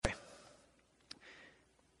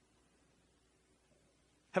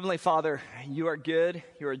Heavenly Father, you are good,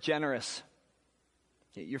 you are generous.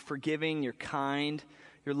 You're forgiving, you're kind,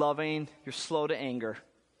 you're loving, you're slow to anger,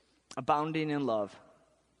 abounding in love.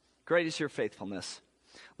 Great is your faithfulness.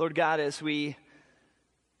 Lord God, as we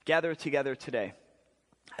gather together today,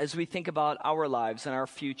 as we think about our lives and our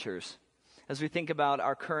futures, as we think about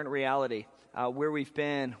our current reality, where we've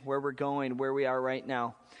been, where we're going, where we are right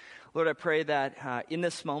now, Lord, I pray that in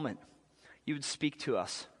this moment, you would speak to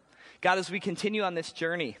us. God, as we continue on this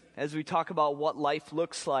journey, as we talk about what life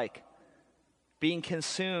looks like, being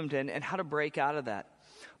consumed and how to break out of that,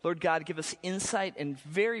 Lord God, give us insight and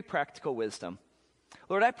very practical wisdom.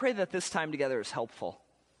 Lord, I pray that this time together is helpful.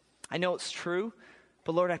 I know it's true,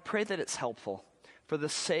 but Lord, I pray that it's helpful for the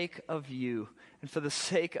sake of you and for the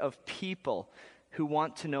sake of people who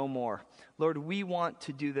want to know more. Lord, we want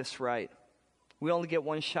to do this right. We only get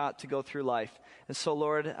one shot to go through life. And so,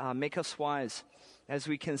 Lord, make us wise as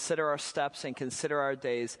we consider our steps and consider our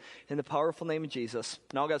days. In the powerful name of Jesus.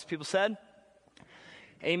 And all God's people said,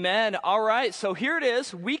 amen. All right, so here it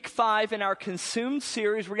is, week 5 in our Consumed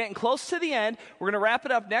series. We're getting close to the end. We're going to wrap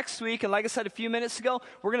it up next week. And like I said a few minutes ago,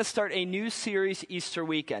 we're going to start a new series Easter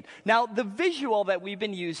weekend. Now, the visual that we've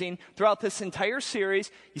been using throughout this entire series,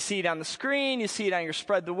 you see it on the screen, you see it on your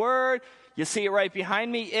Spread the Word, you see it right behind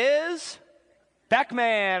me, is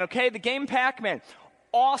Pac-Man, okay? The game Pac-Man.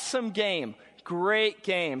 Awesome game. Great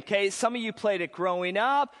game, okay? Some of you played it growing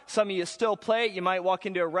up. Some of you still play it. You might walk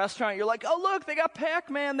into a restaurant. You're like, oh, look, they got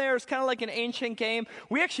Pac-Man there. It's kind of like an ancient game.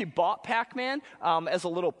 We actually bought Pac-Man as a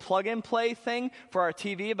little plug-and-play thing for our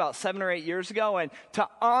TV about 7 or 8 years ago. And to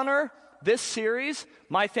honor this series,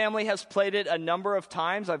 my family has played it a number of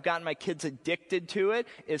times. I've gotten my kids addicted to it.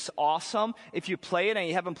 It's awesome. If you play it and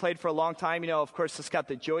you haven't played for a long time, you know, of course, it's got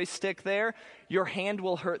the joystick there. Your hand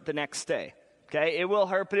will hurt the next day. Okay, it will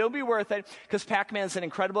hurt, but it'll be worth it because Pac-Man is an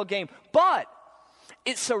incredible game. But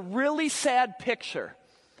it's a really sad picture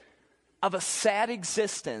of a sad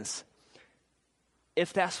existence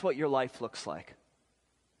if that's what your life looks like.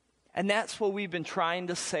 And that's what we've been trying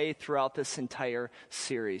to say throughout this entire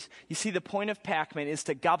series. You see, the point of Pac-Man is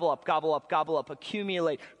to gobble up,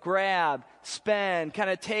 accumulate, grab, spend, kind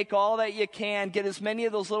of take all that you can, get as many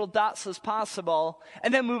of those little dots as possible,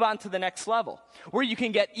 and then move on to the next level, where you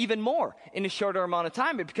can get even more in a shorter amount of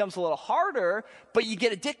time. It becomes a little harder, but you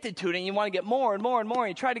get addicted to it, and you want to get more and more and more,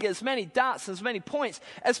 and you try to get as many dots, as many points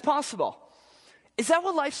as possible. Is that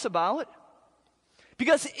what life's about?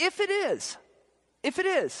 Because if it is,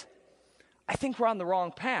 I think we're on the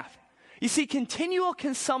wrong path. You see, continual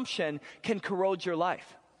consumption can corrode your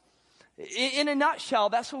life. In a nutshell,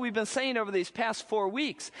 that's what we've been saying over these past 4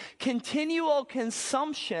 weeks. Continual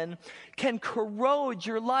consumption can corrode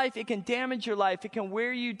your life. It can damage your life. It can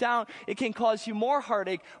wear you down. It can cause you more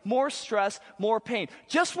heartache, more stress, more pain.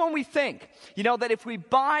 Just when we think, you know, that if we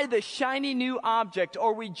buy the shiny new object,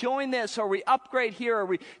 or we join this, or we upgrade here, or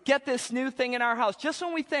we get this new thing in our house, just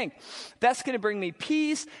when we think that's going to bring me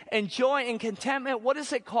peace and joy and contentment, what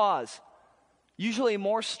does it cause? Usually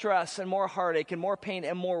more stress and more heartache and more pain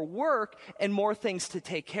and more work and more things to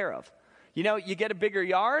take care of. You know, you get a bigger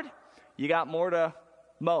yard, you got more to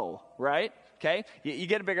mow, right? Okay? You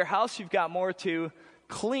get a bigger house, you've got more to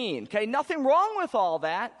clean. Okay? Nothing wrong with all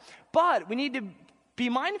that, but we need to be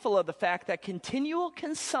mindful of the fact that continual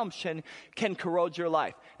consumption can corrode your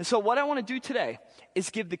life. And so what I want to do today is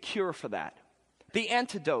give the cure for that. The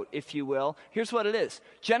antidote, if you will. Here's what it is.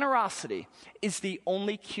 Generosity is the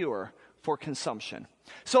only cure for consumption.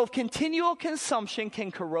 So if continual consumption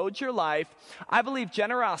can corrode your life, I believe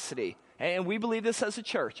generosity, and we believe this as a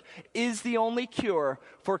church, is the only cure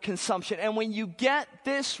for consumption. And when you get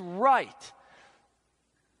this right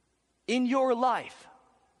in your life,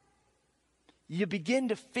 you begin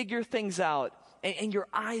to figure things out, and your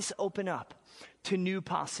eyes open up to new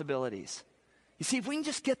possibilities. You see, if we can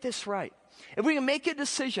just get this right, if we can make a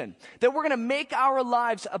decision that we're going to make our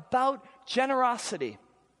lives about generosity,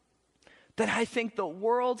 then I think the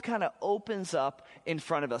world kind of opens up in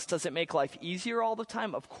front of us. Does it make life easier all the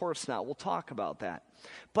time? Of course not. We'll talk about that.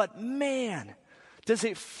 But man, does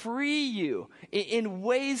it free you in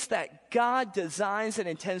ways that God designs and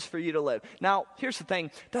intends for you to live. Now, here's the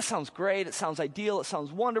thing. That sounds great. It sounds ideal. It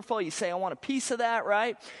sounds wonderful. You say, I want a piece of that,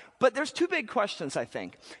 right? But there's 2 big questions, I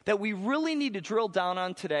think, that we really need to drill down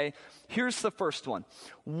on today. Here's the first one.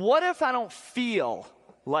 What if I don't feel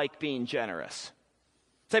like being generous?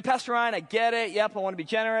 Say, Pastor Ryan, I get it. Yep, I want to be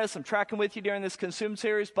generous. I'm tracking with you during this Consumed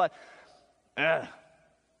series, but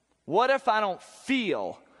what if I don't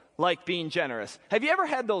feel like being generous? Have you ever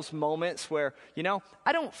had those moments where, you know,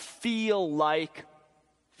 I don't feel like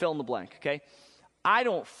fill in the blank, okay? I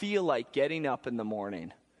don't feel like getting up in the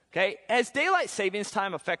morning Okay, has daylight savings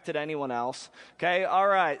time affected anyone else? Okay, all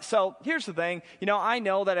right, so here's the thing. I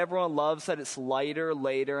know that everyone loves that it's lighter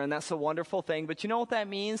later, and that's a wonderful thing, but you know what that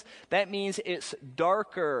means? That means it's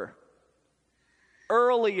darker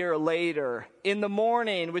earlier later in the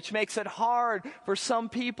morning, which makes it hard for some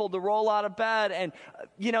people to roll out of bed. And,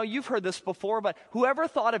 you've heard this before, but whoever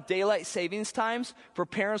thought of daylight savings times for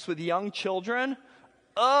parents with young children,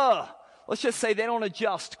 let's just say they don't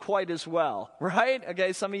adjust quite as well, right?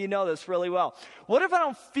 Okay, some of you know this really well. What if I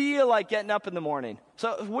don't feel like getting up in the morning?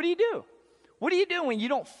 So what do you do? What do you do when you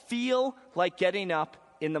don't feel like getting up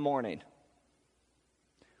in the morning?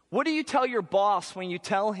 What do you tell your boss when you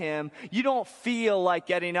tell him you don't feel like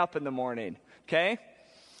getting up in the morning? Okay?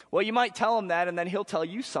 Well, you might tell him that, and then he'll tell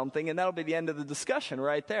you something, and that'll be the end of the discussion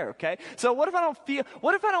right there, okay? So what if I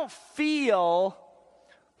don't feel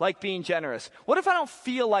like being generous? What if I don't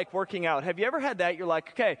feel like working out? Have you ever had that? You're like,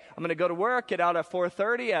 okay, I'm going to go to work, get out at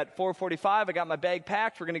 4:30. At 4:45, I got my bag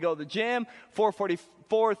packed. We're going to go to the gym.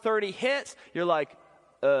 4:30 hits. You're like,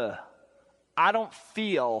 I don't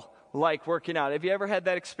feel like working out. Have you ever had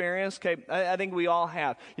that experience? Okay, I think we all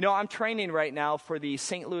have. I'm training right now for the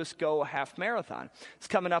St. Louis Go Half Marathon. It's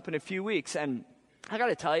coming up in a few weeks, and I got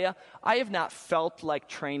to tell you, I have not felt like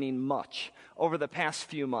training much over the past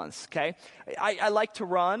few months, okay? I like to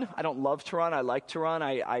run. I don't love to run. I like to run.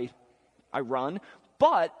 I run.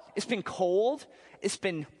 But it's been cold. It's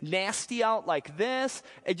been nasty out like this.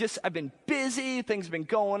 I've been busy. Things have been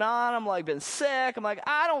going on. I've been sick.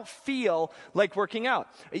 I don't feel like working out.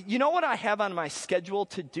 You know what I have on my schedule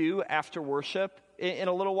to do after worship in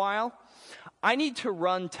a little while? I need to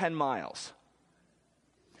run 10 miles.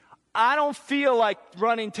 I don't feel like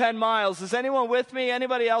running 10 miles. Is anyone with me?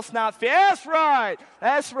 Anybody else not feel? That's right.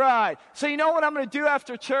 That's right. So you know what I'm going to do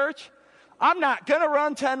after church? I'm not going to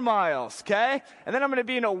run 10 miles, okay? And then I'm going to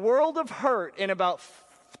be in a world of hurt in about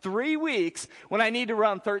 3 weeks when I need to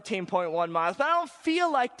run 13.1 miles. But I don't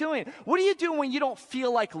feel like doing it. What do you do when you don't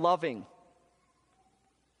feel like loving?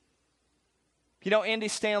 Andy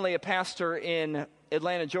Stanley, a pastor in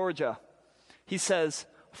Atlanta, Georgia, he says,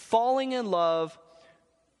 falling in love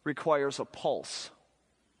requires a pulse.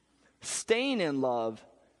 Staying in love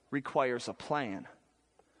requires a plan.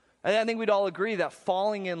 And I think we'd all agree that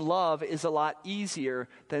falling in love is a lot easier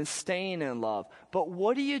than staying in love. But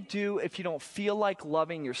what do you do if you don't feel like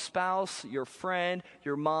loving your spouse, your friend,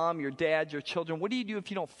 your mom, your dad, your children? What do you do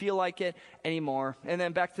if you don't feel like it anymore? And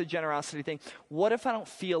then back to the generosity thing. What if I don't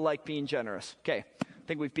feel like being generous? Okay, I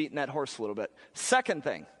think we've beaten that horse a little bit. Second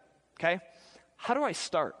thing, okay, how do I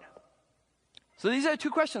start? So these are the two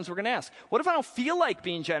questions we're going to ask. What if I don't feel like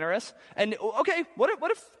being generous? And okay, what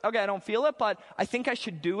if I don't feel it, but I think I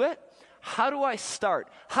should do it? How do I start?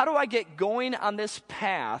 How do I get going on this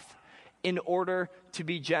path in order to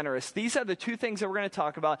be generous? These are the two things that we're going to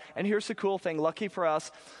talk about. And here's the cool thing, lucky for us,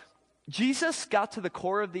 Jesus got to the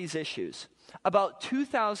core of these issues about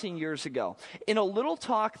 2,000 years ago in a little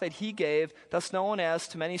talk that he gave that's known as,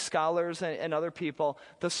 to many scholars and other people,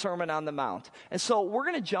 the Sermon on the Mount. And so we're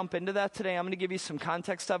going to jump into that today. I'm going to give you some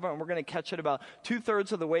context of it, and we're going to catch it about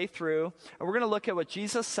 2/3 of the way through. And we're going to look at what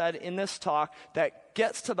Jesus said in this talk that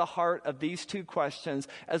gets to the heart of these two questions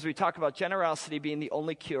as we talk about generosity being the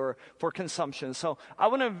only cure for consumption. So I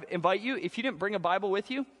want to invite you, if you didn't bring a Bible with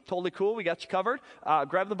you, totally cool, we got you covered.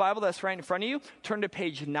 Grab the Bible that's right in front of you, turn to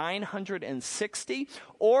page 960,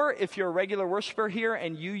 or if you're a regular worshiper here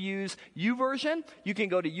and you use YouVersion, you can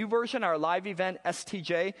go to YouVersion, our live event,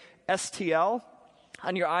 STJ, STL,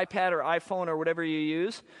 on your iPad or iPhone or whatever you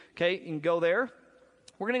use. Okay, you can go there.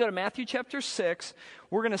 We're going to go to Matthew chapter 6.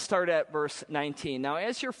 We're going to start at verse 19. Now,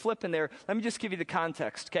 as you're flipping there, let me just give you the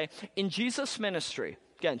context, okay? In Jesus' ministry,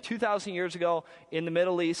 again, 2,000 years ago in the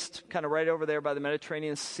Middle East, kind of right over there by the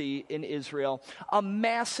Mediterranean Sea in Israel, a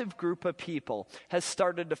massive group of people has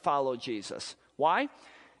started to follow Jesus. Why?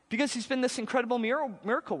 Because he's been this incredible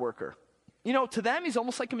miracle worker. To them, he's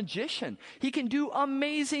almost like a magician. He can do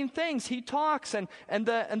amazing things. He talks and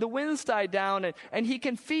the winds die down and he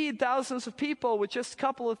can feed thousands of people with just a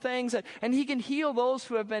couple of things and he can heal those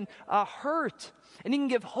who have been hurt. And he can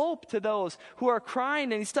give hope to those who are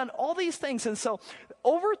crying, and he's done all these things. And so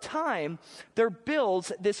over time, there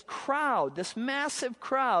builds this crowd, this massive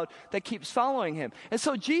crowd that keeps following him. And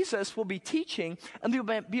so Jesus will be teaching, and there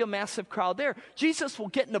will be a massive crowd there. Jesus will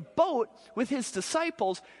get in a boat with his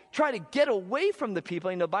disciples, try to get away from the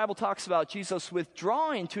people. The Bible talks about Jesus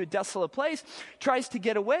withdrawing to a desolate place, tries to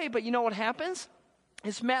get away, but you know what happens?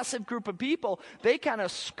 This massive group of people, they kind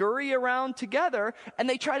of scurry around together and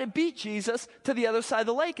they try to beat Jesus to the other side of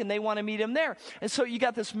the lake, and they want to meet him there. And so you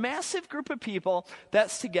got this massive group of people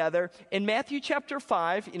that's together. In Matthew chapter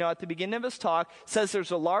 5, at the beginning of his talk, says there's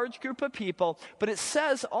a large group of people, but it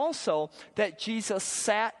says also that Jesus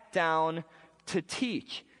sat down to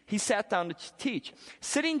teach. He sat down to teach.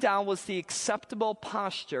 Sitting down was the acceptable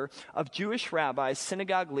posture of Jewish rabbis,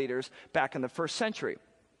 synagogue leaders back in the first century.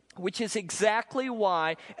 Which is exactly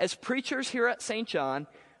why, as preachers here at St. John,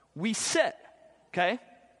 we sit, okay?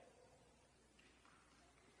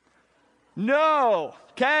 No.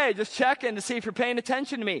 Okay, just checking to see if you're paying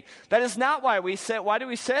attention to me. That is not why we sit. Why do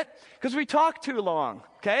we sit? Because we talk too long.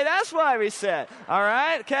 Okay, that's why we sit. All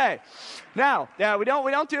right, okay. Now, we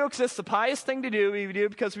don't do it because it's the pious thing to do. We do it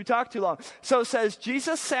because we talk too long. So it says,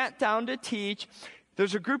 Jesus sat down to teach.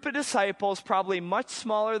 There's a group of disciples, probably much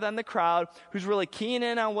smaller than the crowd, who's really keying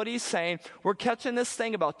in on what he's saying. We're catching this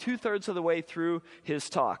thing about 2/3 of the way through his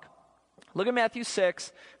talk. Look at Matthew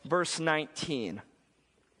 6, verse 19.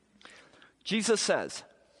 Jesus says,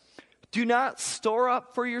 "Do not store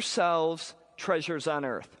up for yourselves treasures on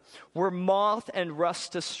earth, where moth and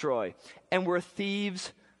rust destroy, and where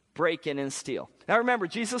thieves break in and steal." Now remember,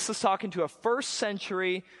 Jesus is talking to a first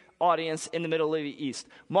century audience in the Middle East.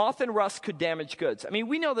 Moth and rust could damage goods. I mean,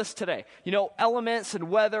 we know this today. Elements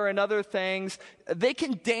and weather and other things, they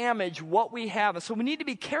can damage what we have. And so we need to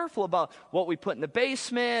be careful about what we put in the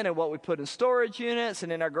basement and what we put in storage units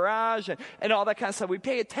and in our garage and all that kind of stuff. We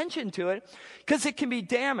pay attention to it because it can be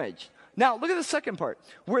damaged. Now, look at the second part.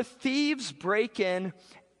 Where thieves break in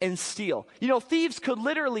and steal. Thieves could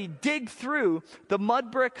literally dig through the mud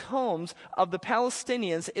brick homes of the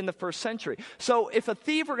Palestinians in the first century. So if a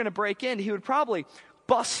thief were going to break in, he would probably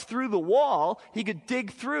bust through the wall. He could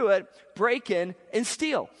dig through it, break in, and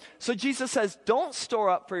steal. So Jesus says, don't store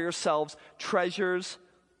up for yourselves treasures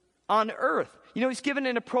on earth. He's given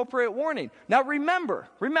an appropriate warning. Now remember,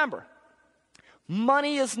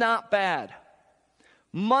 money is not bad.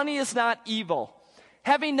 Money is not evil.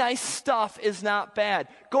 Having nice stuff is not bad.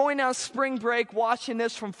 Going on spring break, watching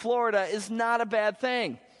this from Florida is not a bad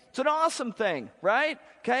thing. It's an awesome thing, right?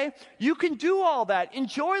 Okay? You can do all that.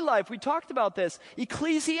 Enjoy life. We talked about this.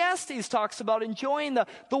 Ecclesiastes talks about enjoying the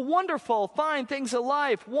wonderful, fine things of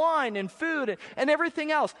life, wine and food and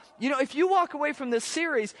everything else. If you walk away from this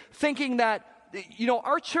series thinking that,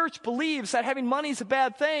 our church believes that having money is a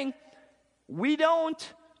bad thing, we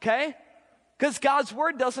don't, okay? Because God's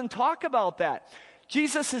word doesn't talk about that.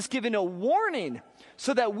 Jesus is giving a warning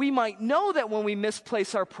so that we might know that when we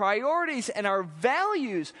misplace our priorities and our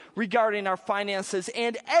values regarding our finances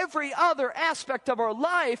and every other aspect of our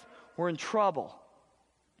life, we're in trouble.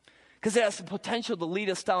 Because it has the potential to lead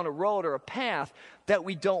us down a road or a path that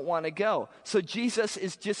we don't want to go. So Jesus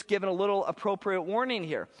is just giving a little appropriate warning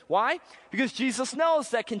here. Why? Because Jesus knows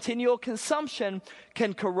that continual consumption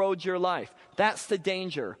can corrode your life. That's the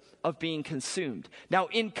danger of being consumed. Now,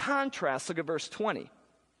 in contrast, look at verse 20.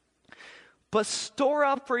 But store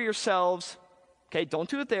up for yourselves, okay, don't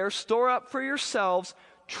do it there, store up for yourselves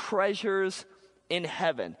treasures in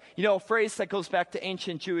heaven. A phrase that goes back to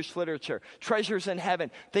ancient Jewish literature. Treasures in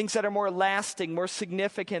heaven. Things that are more lasting, more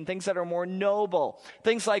significant, things that are more noble.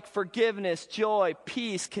 Things like forgiveness, joy,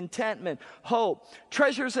 peace, contentment, hope.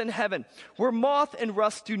 Treasures in heaven, where moth and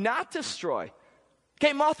rust do not destroy.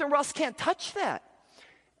 Okay, moth and rust can't touch that.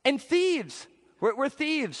 And thieves, we're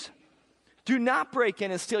thieves. Do not break in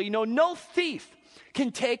and steal. No thief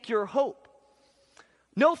can take your hope.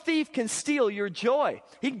 No thief can steal your joy.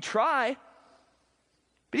 He can try,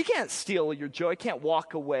 but he can't steal your joy. He can't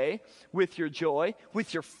walk away with your joy,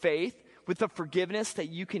 with your faith, with the forgiveness that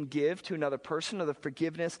you can give to another person or the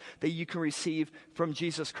forgiveness that you can receive from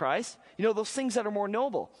Jesus Christ. Those things that are more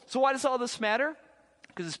noble. So why does all this matter?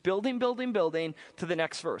 Because it's building to the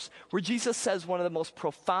next verse, where Jesus says one of the most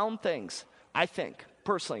profound things, I think,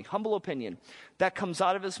 personally, humble opinion, that comes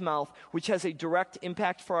out of his mouth, which has a direct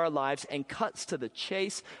impact for our lives and cuts to the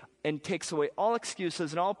chase and takes away all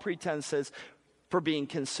excuses and all pretenses for being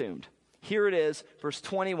consumed. Here it is, verse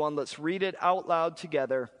 21. Let's read it out loud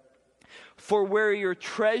together. For where your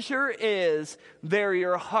treasure is, there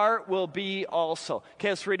your heart will be also. Okay,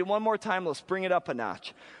 let's read it one more time. Let's bring it up a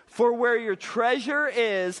notch. For where your treasure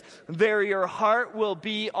is, there your heart will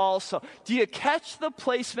be also. Do you catch the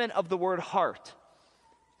placement of the word heart?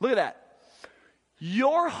 Look at that.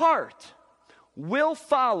 Your heart will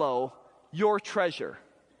follow your treasure.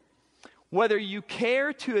 Whether you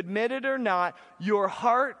care to admit it or not, your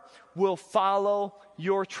heart will follow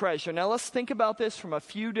your treasure. Now let's think about this from a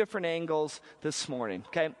few different angles this morning,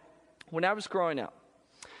 okay? When I was growing up,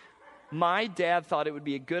 my dad thought it would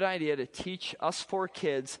be a good idea to teach us 4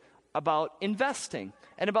 kids about investing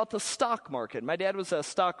and about the stock market. My dad was a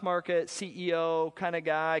stock market CEO kind of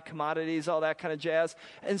guy, commodities, all that kind of jazz.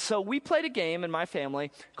 And so we played a game in my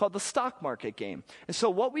family called the stock market game. And so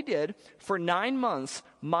what we did, for 9 months,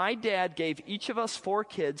 my dad gave each of us 4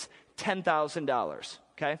 kids $10,000,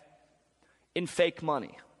 okay, in fake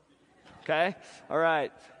money, okay? All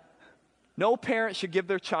right. No parent should give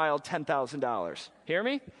their child $10,000. Hear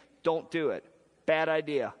me? Don't do it. Bad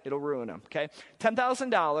idea. It'll ruin them, okay?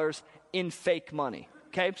 $10,000 in fake money,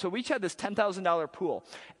 okay? So we each had this $10,000 pool.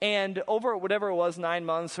 And over whatever it was, 9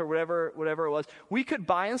 months or whatever it was, we could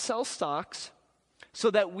buy and sell stocks so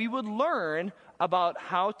that we would learn about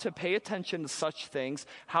how to pay attention to such things,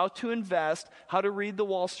 how to invest, how to read the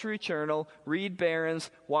Wall Street Journal, read Barron's,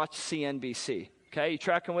 watch CNBC. Okay, you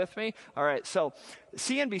tracking with me? All right, so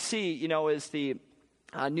CNBC, is the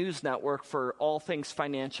news network for all things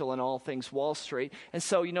financial and all things Wall Street. And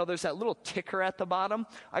so, there's that little ticker at the bottom.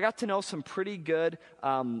 I got to know some pretty good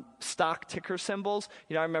stock ticker symbols.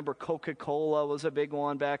 I remember Coca-Cola was a big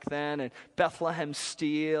one back then, and Bethlehem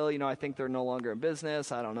Steel. I think they're no longer in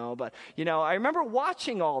business. I don't know. But, I remember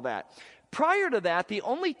watching all that. Prior to that, the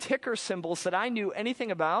only ticker symbols that I knew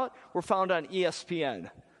anything about were found on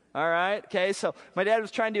ESPN. All right, okay, so my dad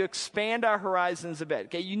was trying to expand our horizons a bit.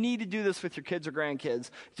 Okay, you need to do this with your kids or grandkids.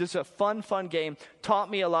 Just a fun game. Taught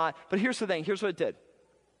me a lot. But here's the thing. Here's what it did.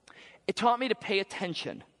 It taught me to pay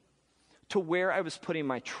attention to where I was putting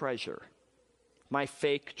my treasure, my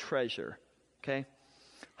fake treasure, okay?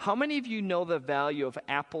 How many of you know the value of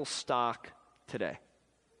Apple stock today?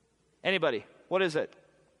 Anybody? What is it?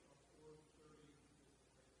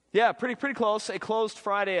 Yeah, pretty close. It closed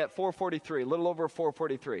Friday at 4:43, a little over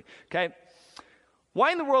 4:43, okay?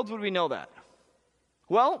 Why in the world would we know that?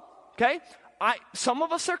 Well, okay, some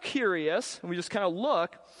of us are curious, and we just kind of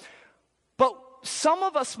look, but some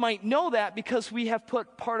of us might know that because we have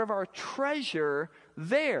put part of our treasure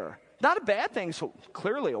there. Not a bad thing, so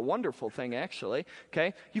clearly a wonderful thing, actually,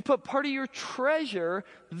 okay? You put part of your treasure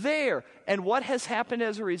there, and what has happened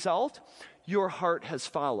as a result? Your heart has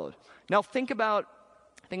followed. Now, think about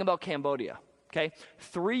Cambodia, okay?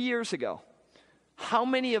 3 years ago, how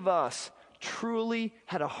many of us truly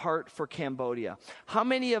had a heart for Cambodia? How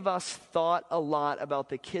many of us thought a lot about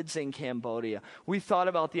the kids in Cambodia? We thought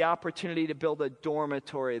about the opportunity to build a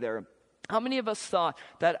dormitory there. How many of us thought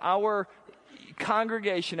that our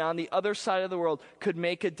congregation on the other side of the world could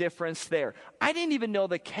make a difference there? I didn't even know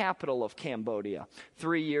the capital of Cambodia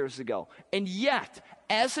 3 years ago. And yet,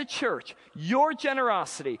 as a church, your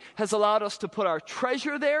generosity has allowed us to put our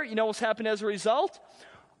treasure there. You know what's happened as a result?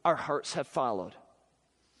 Our hearts have followed.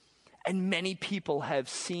 And many people have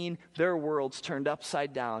seen their worlds turned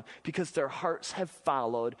upside down because their hearts have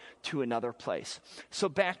followed to another place. So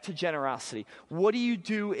back to generosity. What do you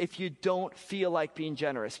do if you don't feel like being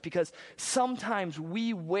generous? Because sometimes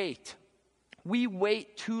we wait. We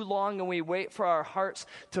wait too long, and we wait for our hearts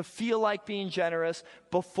to feel like being generous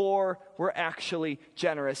before we're actually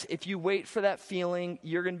generous. If you wait for that feeling,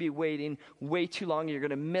 you're going to be waiting way too long, and you're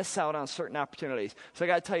going to miss out on certain opportunities. So I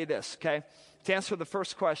got to tell you this, okay? To answer the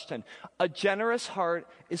first question, a generous heart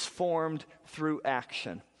is formed through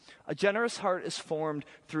action. A generous heart is formed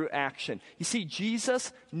through action. You see,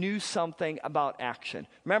 Jesus knew something about action.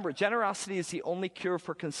 Remember, generosity is the only cure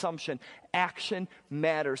for consumption. Action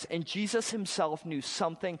matters. And Jesus himself knew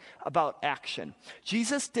something about action.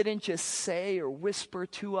 Jesus didn't just say or whisper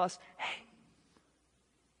to us, hey,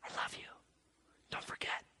 I love you. Don't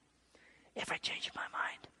forget, if I change my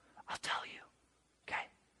mind, I'll tell you.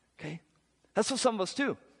 Okay? That's what some of us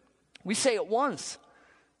do. We say it once.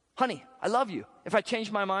 Honey, I love you. If I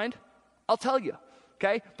change my mind, I'll tell you,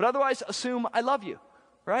 okay? But otherwise, assume I love you,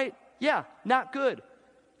 right? Yeah, not good.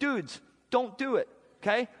 Dudes, don't do it,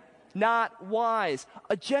 okay? Not wise.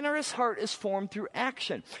 A generous heart is formed through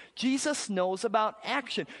action. Jesus knows about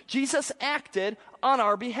action. Jesus acted on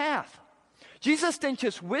our behalf. Jesus didn't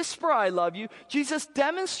just whisper, I love you. Jesus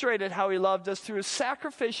demonstrated how he loved us through his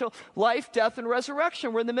sacrificial life, death, and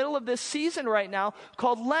resurrection. We're in the middle of this season right now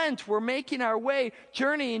called Lent. We're making our way,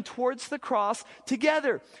 journeying towards the cross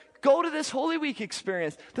together. Go to this Holy Week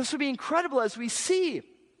experience. This will be incredible as we see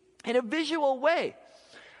in a visual way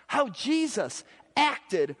how Jesus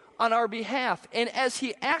acted on our behalf. And as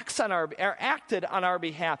he acted on our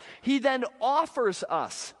behalf, he then offers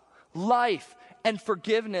us life and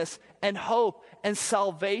forgiveness and hope and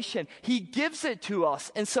salvation. He gives it to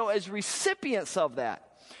us. And so as recipients of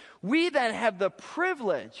that, we then have the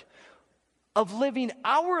privilege of living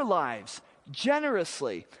our lives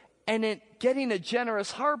generously and in getting a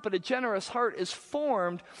generous heart, but a generous heart is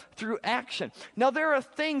formed through action. Now, there are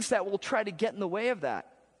things that will try to get in the way of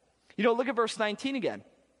that. Look at verse 19 again.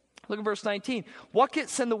 Look at verse 19. What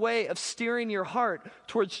gets in the way of steering your heart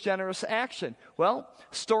towards generous action? Well,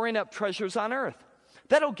 storing up treasures on earth.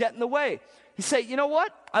 That'll get in the way. You say, you know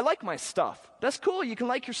what? I like my stuff. That's cool. You can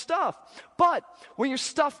like your stuff. But when your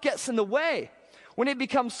stuff gets in the way, when it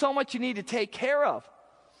becomes so much you need to take care of,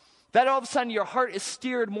 that all of a sudden your heart is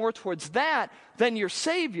steered more towards that than your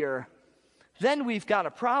Savior, then we've got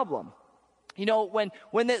a problem.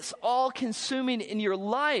 When it's all consuming in your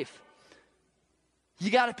life, you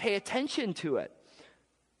got to pay attention to it.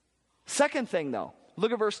 Second thing, though,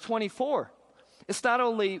 look at verse 24. It's not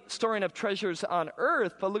only storing up treasures on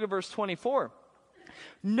earth, but look at verse 24.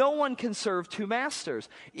 No one can serve two masters.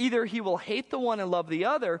 Either he will hate the one and love the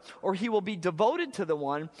other, or he will be devoted to the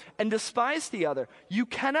one and despise the other. You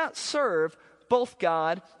cannot serve both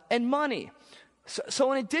God and money.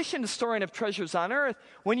 So in addition to storing up treasures on earth,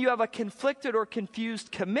 when you have a conflicted or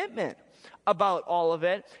confused commitment about all of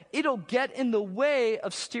it, it'll get in the way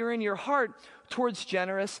of steering your heart towards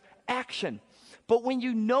generous action. But when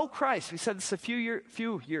you know Christ, we said this a few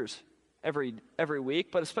years every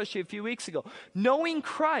week, but especially a few weeks ago, knowing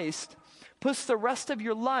Christ puts the rest of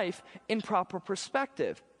your life in proper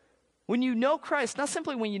perspective. When you know Christ, not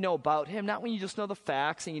simply when you know about him, not when you just know the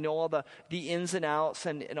facts and you know all the ins and outs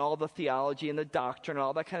and all the theology and the doctrine and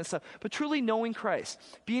all that kind of stuff, but truly knowing Christ,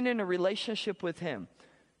 being in a relationship with him.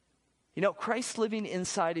 Christ living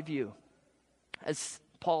inside of you, as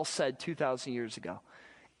Paul said 2,000 years ago,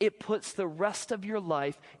 it puts the rest of your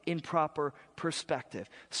life in proper perspective.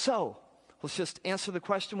 So, let's just answer the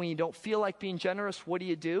question. When you don't feel like being generous, what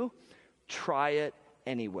do? Try it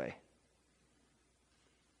anyway.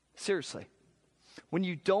 Seriously. When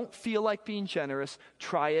you don't feel like being generous,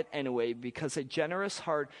 try it anyway, because a generous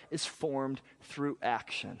heart is formed through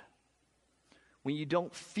action. When you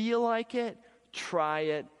don't feel like it, try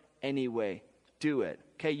it anyway. Do it.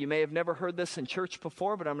 Okay, you may have never heard this in church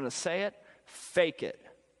before, but I'm going to say it. Fake it.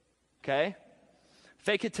 Okay?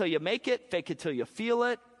 Fake it till you make it. Fake it till you feel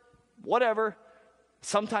it. Whatever.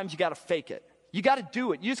 Sometimes you got to fake it. You got to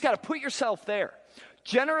do it. You just got to put yourself there.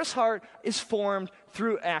 Generous heart is formed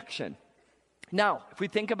through action. Now, if we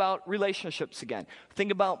think about relationships again,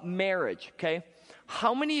 think about marriage, okay?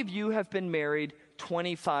 How many of you have been married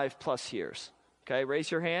 25 plus years? Okay, raise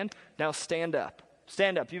your hand. Now stand up.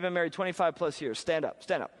 Stand up. You've been married 25 plus years. Stand up,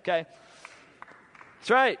 okay? That's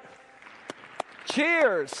right.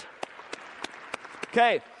 Cheers.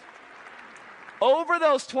 Okay. Over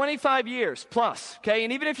those 25 years plus, okay,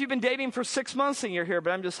 and even if you've been dating for 6 months and you're here, but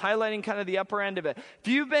I'm just highlighting kind of the upper end of it. If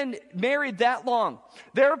you've been married that long,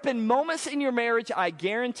 there have been moments in your marriage, I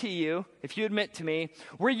guarantee you, if you admit to me,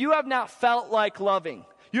 where you have not felt like loving.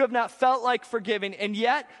 You have not felt like forgiving, and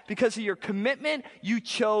yet, because of your commitment, you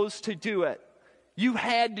chose to do it. You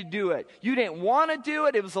had to do it. You didn't want to do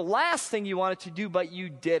it. It was the last thing you wanted to do, but you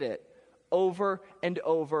did it. Over and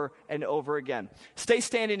over and over again. Stay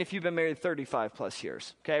standing if you've been married 35 plus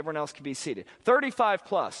years. Okay, everyone else can be seated. 35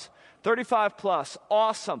 plus.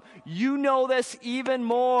 Awesome. You know this even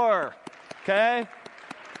more. Okay?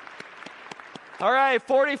 All right,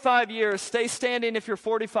 45 years. Stay standing if you're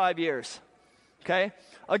 45 years. Okay?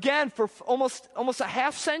 Again, for almost a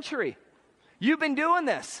half century. You've been doing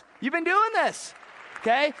this.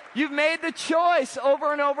 Okay? You've made the choice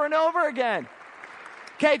over and over and over again.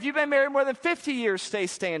 Okay, if you've been married more than 50 years, stay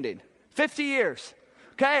standing. 50 years.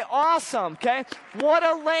 Okay, awesome. Okay, what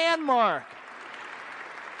a landmark.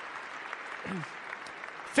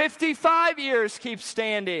 55 years, keep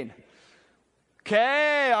standing.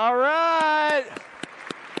 Okay, all right.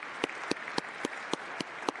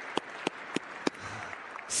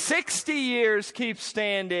 60 years, keep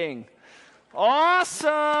standing.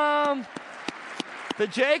 Awesome. The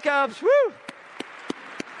Jacobs, woo.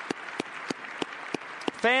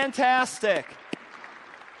 Fantastic.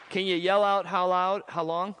 Can you yell out how loud, how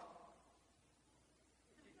long?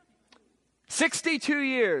 62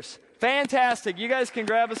 years. Fantastic. You guys can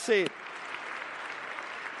grab a seat.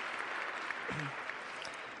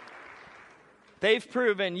 They've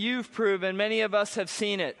proven, you've proven, many of us have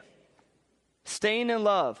seen it. Staying in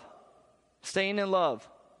love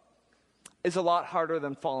is a lot harder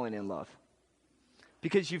than falling in love.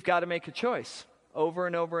 Because you've got to make a choice over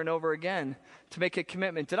and over and over again to make a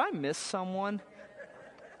commitment. Did I miss someone?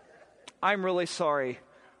 I'm really sorry.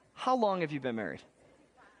 How long have you been married?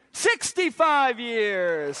 65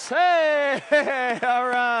 years. Hey, all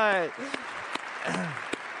right.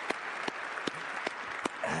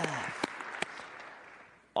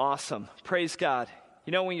 Awesome. Praise God.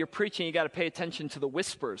 You know, when you're preaching, you got to pay attention to the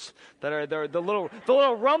whispers that are there, the little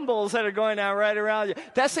rumbles that are going on right around you.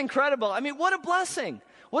 That's incredible. I mean, what a blessing.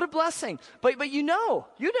 What a blessing. But you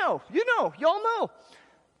all know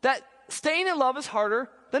that staying in love is harder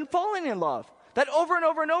than falling in love. That over and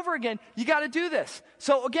over and over again, you got to do this.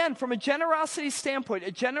 So again, from a generosity standpoint,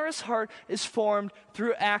 a generous heart is formed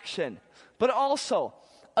through action. But also,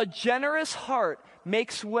 a generous heart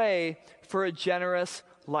makes way for a generous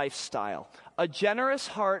lifestyle. A generous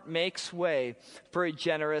heart makes way for a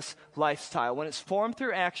generous lifestyle. When it's formed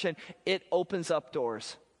through action, it opens up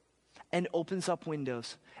doors and opens up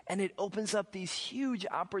windows. And it opens up these huge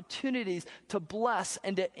opportunities to bless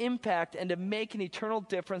and to impact and to make an eternal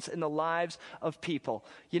difference in the lives of people.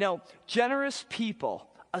 You know, generous people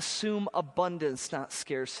assume abundance, not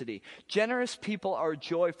scarcity. Generous people are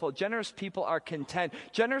joyful. Generous people are content.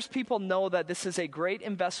 Generous people know that this is a great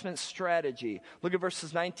investment strategy. Look at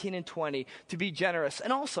verses 19 and 20, to be generous.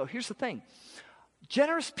 And also, here's the thing.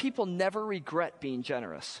 Generous people never regret being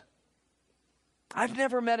generous. I've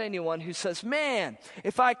never met anyone who says, man,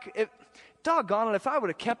 doggone it, if I would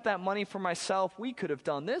have kept that money for myself, we could have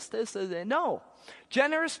done this. No.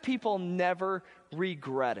 Generous people never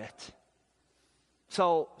regret it.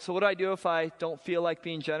 So what do I do if I don't feel like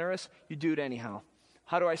being generous? You do it anyhow.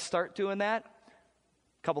 How do I start doing that?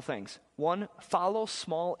 A couple things. One, follow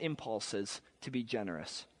small impulses to be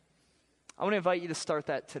generous. I want to invite you to start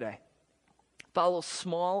that today. Follow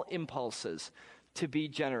small impulses to be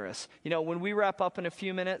generous. You know, when we wrap up in a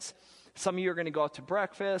few minutes, some of you are going to go out to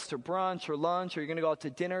breakfast or brunch or lunch, or you're going to go out to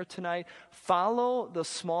dinner tonight. Follow the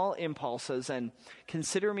small impulses, and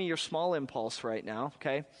consider me your small impulse right now,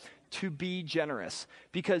 okay, to be generous.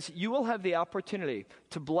 Because you will have the opportunity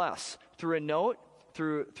to bless through a note,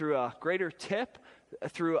 through a greater tip,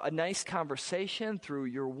 through a nice conversation, through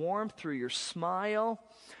your warmth, through your smile,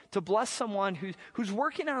 to bless someone who's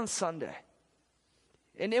working on Sunday.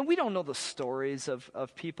 And we don't know the stories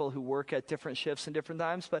of people who work at different shifts and different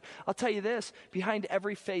times, but I'll tell you this, behind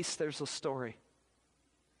every face there's a story.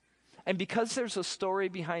 And because there's a story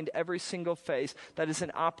behind every single face, that is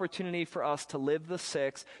an opportunity for us to live the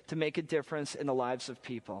six, to make a difference in the lives of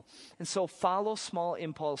people. And so follow small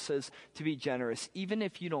impulses to be generous. Even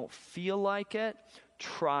if you don't feel like it,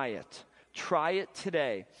 try it. Try it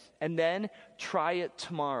today, and then try it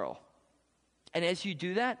tomorrow. And as you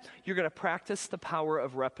do that, you're going to practice the power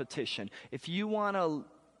of repetition. If you want to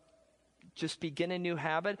just begin a new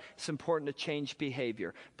habit, it's important to change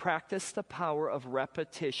behavior. Practice the power of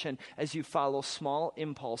repetition as you follow small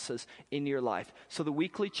impulses in your life. So the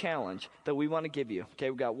weekly challenge that we want to give you, okay,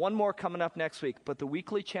 we've got one more coming up next week, but the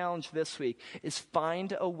weekly challenge this week is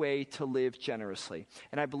find a way to live generously.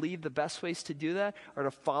 And I believe the best ways to do that are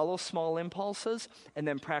to follow small impulses and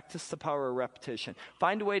then practice the power of repetition.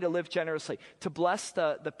 Find a way to live generously. To bless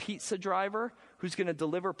the pizza driver who's going to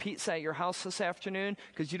deliver pizza at your house this afternoon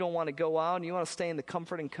because you don't want to go out and you want to stay in the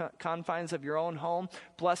comfort and confines of your own home.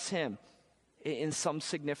 Bless him in some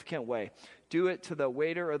significant way. Do it to the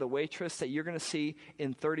waiter or the waitress that you're going to see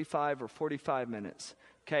in 35 or 45 minutes.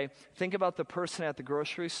 Okay? Think about the person at the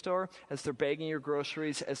grocery store as they're bagging your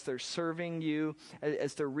groceries, as they're serving you,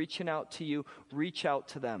 as they're reaching out to you. Reach out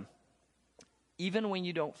to them, even when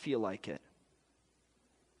you don't feel like it,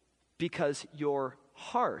 because your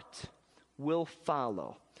heart will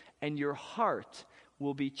follow, and your heart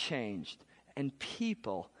will be changed, and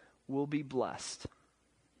people will be blessed.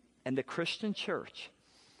 And the Christian church,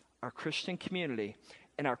 our Christian community,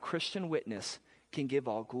 and our Christian witness can give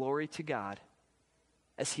all glory to God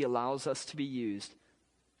as He allows us to be used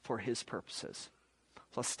for His purposes.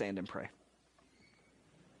 Let's stand and pray.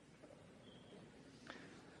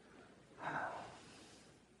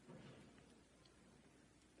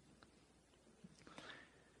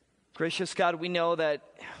 Gracious God, we know that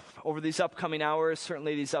over these upcoming hours,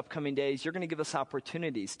 certainly these upcoming days, you're going to give us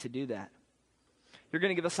opportunities to do that. You're going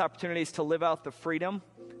to give us opportunities to live out the freedom,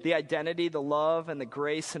 the identity, the love, and the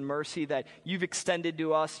grace and mercy that you've extended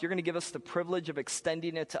to us. You're going to give us the privilege of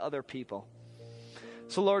extending it to other people.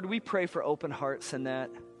 So, Lord, we pray for open hearts in that.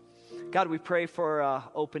 God, we pray for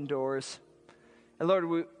open doors. And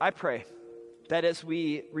Lord, I pray that as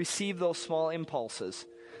we receive those small impulses,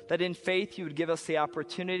 that in faith you would give us the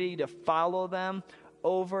opportunity to follow them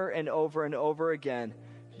over and over and over again,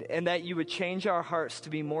 and that you would change our hearts to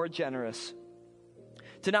be more generous,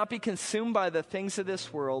 to not be consumed by the things of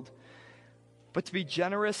this world, but to be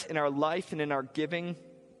generous in our life and in our giving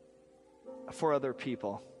for other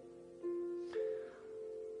people.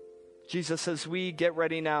 Jesus, as we get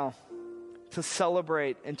ready now to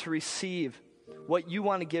celebrate and to receive what you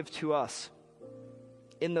want to give to us,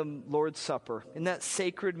 in the Lord's Supper, in that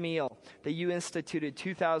sacred meal that you instituted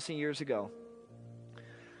 2,000 years ago.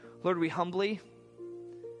 Lord, we humbly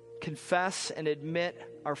confess and admit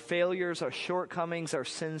our failures, our shortcomings, our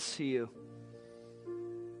sins to you.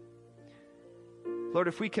 Lord,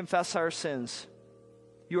 if we confess our sins,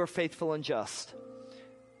 you are faithful and just,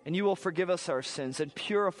 and you will forgive us our sins and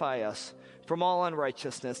purify us from all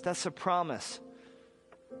unrighteousness. That's a promise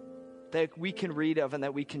that we can read of and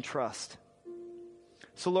that we can trust.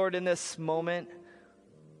 So, Lord, in this moment,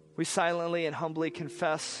 we silently and humbly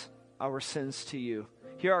confess our sins to you.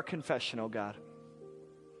 Hear our confession, O God.